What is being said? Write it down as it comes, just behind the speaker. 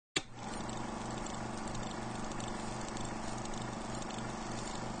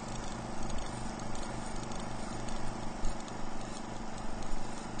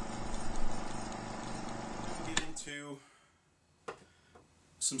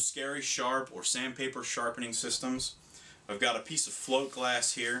some scary sharp or sandpaper sharpening systems. I've got a piece of float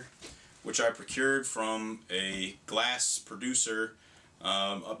glass here, which I procured from a glass producer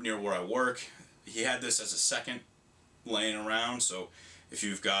up near where I work. He had this as a second laying around, so if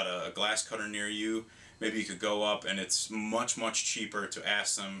you've got a glass cutter near you, maybe you could go up, and it's much cheaper to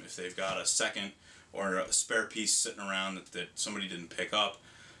ask them if they've got a second or a spare piece sitting around that somebody didn't pick up.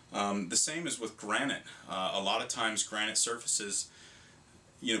 The same is with granite. A lot of times granite surfaces,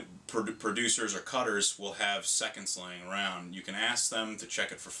 producers or cutters will have seconds laying around. You can ask them to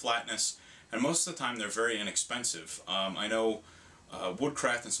check it for flatness, and most of the time they're very inexpensive. I know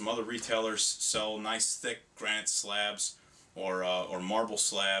Woodcraft and some other retailers sell nice thick granite slabs or marble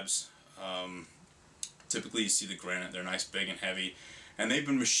slabs. Typically you see the granite, they're nice, big and heavy, and they've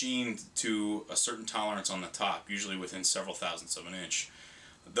been machined to a certain tolerance on the top, usually within several thousandths of an inch.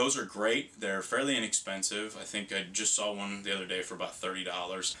 Those are great. They're fairly inexpensive. I think I just saw one the other day for about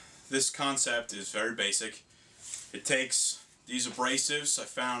 $30. This concept is very basic. It takes these abrasives. I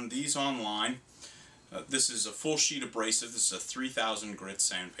found these online. This is a full sheet abrasive. This is a 3000 grit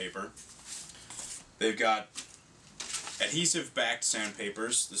sandpaper. They've got adhesive backed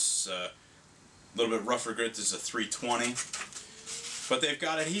sandpapers. This is a little bit rougher grit. This is a 320. But they've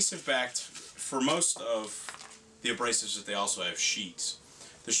got adhesive backed for most of the abrasives, that they also have sheets.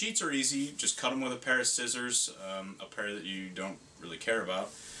 The sheets are easy. Just cut them with a pair of scissors, a pair that you don't really care about,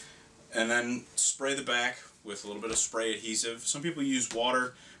 and then spray the back with a little bit of spray adhesive. Some people use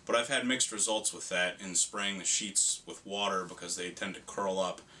water, but I've had mixed results with that in spraying the sheets with water, because they tend to curl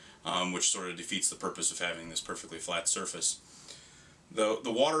up, which sort of defeats the purpose of having this perfectly flat surface. The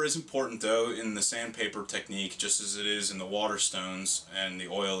water is important, though, in the sandpaper technique, just as it is in the water stones and the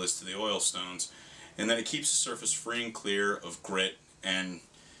oil is to the oil stones, and then it keeps the surface free and clear of grit and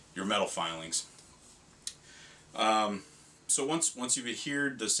your metal filings. So once you've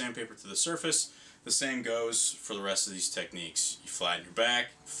adhered the sandpaper to the surface, the same goes for the rest of these techniques. You flatten your back,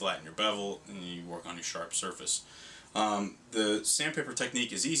 flatten your bevel, and you work on your sharp surface. The sandpaper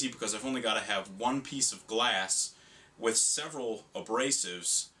technique is easy because I've only got to have one piece of glass with several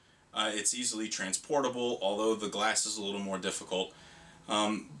abrasives. It's easily transportable, although the glass is a little more difficult.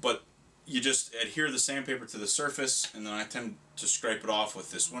 But you just adhere the sandpaper to the surface, and then I tend to scrape it off with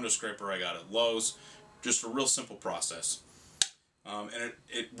this window scraper I got at Lowe's. Just a real simple process. And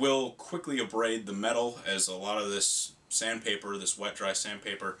it will quickly abrade the metal, as a lot of this sandpaper, this wet dry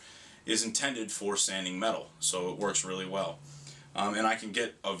sandpaper, is intended for sanding metal, so it works really well. And I can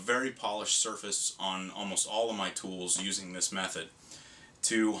get a very polished surface on almost all of my tools using this method.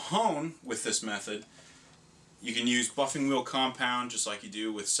 To hone with this method, you can use buffing wheel compound just like you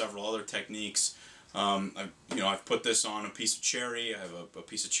do with several other techniques. I've put this on a piece of cherry. I have a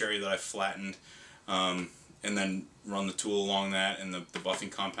piece of cherry that I've flattened, and then run the tool along that, and the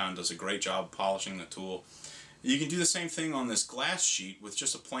buffing compound does a great job polishing the tool. You can do the same thing on this glass sheet with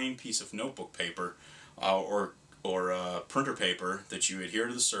just a plain piece of notebook paper or printer paper that you adhere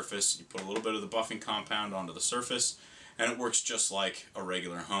to the surface. You put a little bit of the buffing compound onto the surface, and it works just like a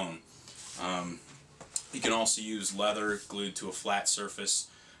regular hone. You can also use leather glued to a flat surface.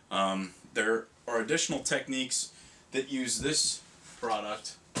 There are additional techniques that use this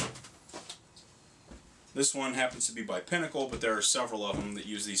product. This one happens to be by Pinnacle, but there are several of them that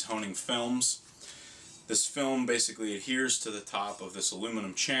use these honing films. This film basically adheres to the top of this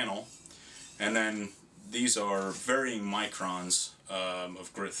aluminum channel, and then these are varying microns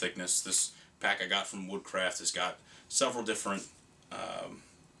of grit thickness. This pack I got from Woodcraft has got several different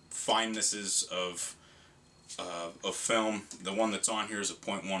finenesses of film. The one that's on here is a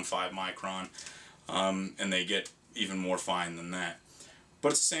 0.15 micron, and they get even more fine than that.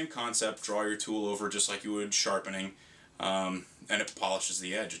 But it's the same concept. Draw your tool over just like you would sharpening, and it polishes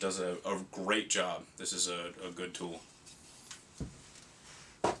the edge. It does a great job. This is a good tool.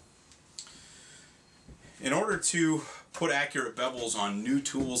 In order to put accurate bevels on new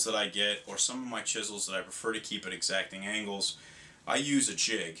tools that I get, or some of my chisels that I prefer to keep at exacting angles, I use a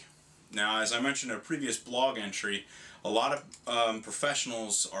jig. Now, as I mentioned in a previous blog entry, a lot of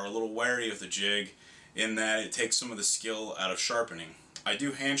professionals are a little wary of the jig in that it takes some of the skill out of sharpening. I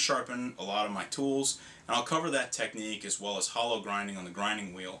do hand sharpen a lot of my tools, and I'll cover that technique as well as hollow grinding on the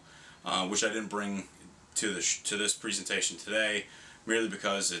grinding wheel, which I didn't bring to this presentation today, merely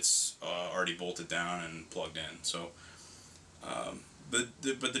because it's already bolted down and plugged in. So, but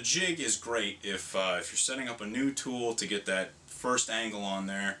the jig is great if you're setting up a new tool to get that first angle on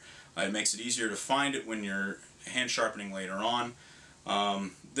there. It makes it easier to find it when you're hand sharpening later on.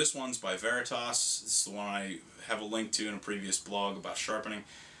 This one's by Veritas. This is the one I have a link to in a previous blog about sharpening.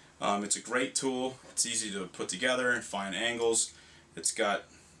 It's a great tool. It's easy to put together and find angles. It's got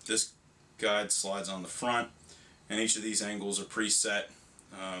This guide slides on the front, and each of these angles are preset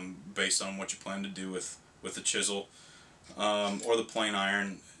based on what you plan to do with the chisel or the plane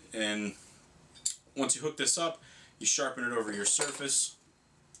iron. And once you hook this up, you sharpen it over your surface.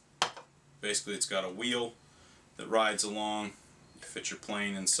 Basically, it's got a wheel that rides along. You fit your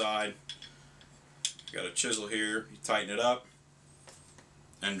plane inside. You got a chisel here. You tighten it up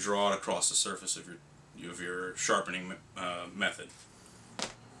and draw it across the surface of your sharpening method.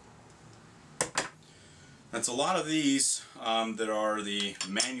 That's a lot of these that are the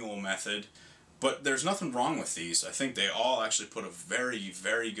manual method, but there's nothing wrong with these. I think they all actually put a very,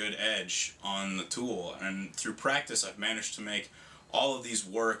 very good edge on the tool, and through practice I've managed to make all of these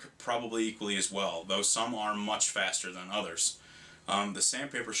work probably equally as well, though some are much faster than others. The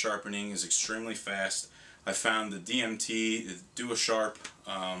sandpaper sharpening is extremely fast. I found the DMT, the DuaSharp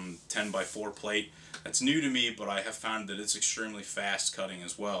 10x4 plate. That's new to me, but I have found that it's extremely fast cutting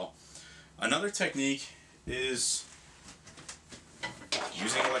as well. Another technique is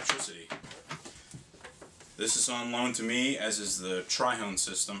using electricity. This is on loan to me, as is the Trihone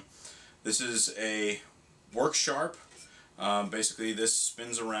system. This is a work sharp. Basically this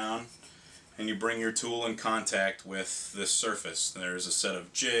spins around and you bring your tool in contact with this surface. There's a set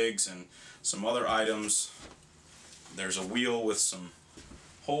of jigs and some other items. There's a wheel with some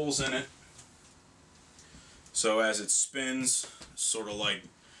holes in it. So as it spins, sort of like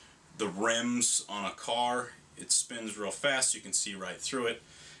the rims on a car, it spins real fast. You can see right through it.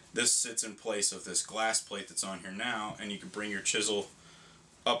 This sits in place of this glass plate that's on here now, and you can bring your chisel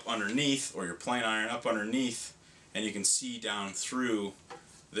up underneath, or your plane iron up underneath, and you can see down through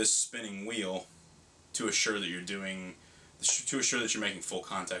this spinning wheel to assure that you're making full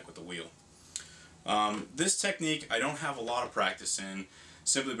contact with the wheel. This technique I don't have a lot of practice in,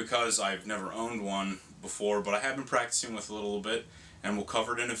 simply because I've never owned one before, but I have been practicing with a little bit, and we'll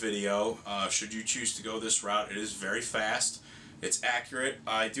cover it in a video. Should you choose to go this route, it is very fast, it's accurate.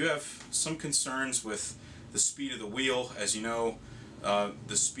 I do have some concerns with the speed of the wheel. As you know,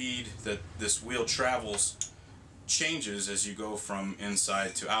 the speed that this wheel travels changes as you go from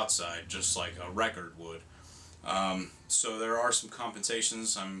inside to outside, just like a record would. So there are some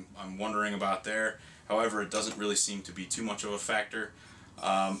compensations I'm wondering about there. However, it doesn't really seem to be too much of a factor.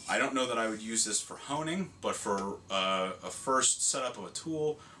 I don't know that I would use this for honing, but for a first setup of a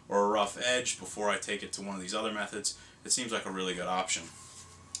tool or a rough edge before I take it to one of these other methods, it seems like a really good option.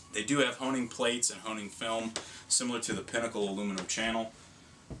 They do have honing plates and honing film similar to the Pinnacle aluminum channel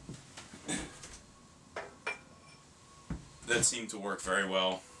that seem to work very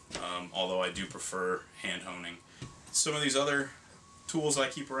well, although I do prefer hand honing. Some of these other tools I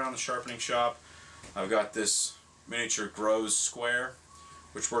keep around the sharpening shop, I've got this miniature Grows square,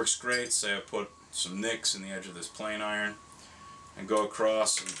 which works great. Say I put some nicks in the edge of this plane iron and go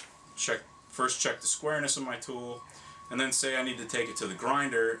across and first check the squareness of my tool, and then say I need to take it to the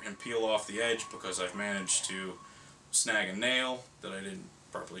grinder and peel off the edge because I've managed to snag a nail that I didn't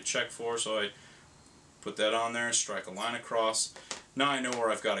properly check for. So I put that on there, strike a line across. Now I know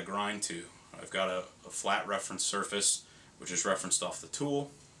where I've got to grind to. I've got a flat reference surface which is referenced off the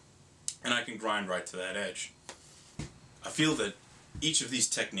tool, and I can grind right to that edge. I feel that each of these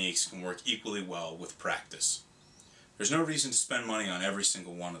techniques can work equally well with practice. There's no reason to spend money on every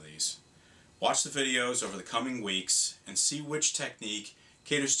single one of these. Watch the videos over the coming weeks and see which technique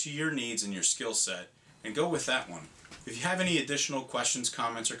caters to your needs and your skill set, and go with that one. If you have any additional questions,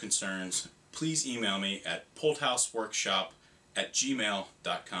 comments, or concerns, please email me at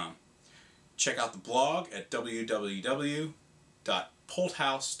polthausworkshop@gmail.com. Check out the blog at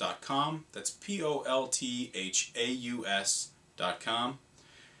www.polthaus.com. That's POLTHAUS.com.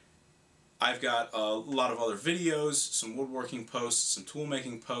 I've got a lot of other videos, some woodworking posts, some tool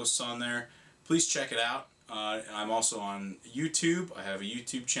making posts on there. Please check it out. I'm also on YouTube. I have a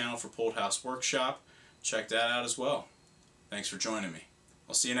YouTube channel for Polthaus Workshop. Check that out as well. Thanks for joining me.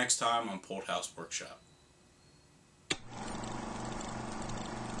 I'll see you next time on Polthaus Workshop.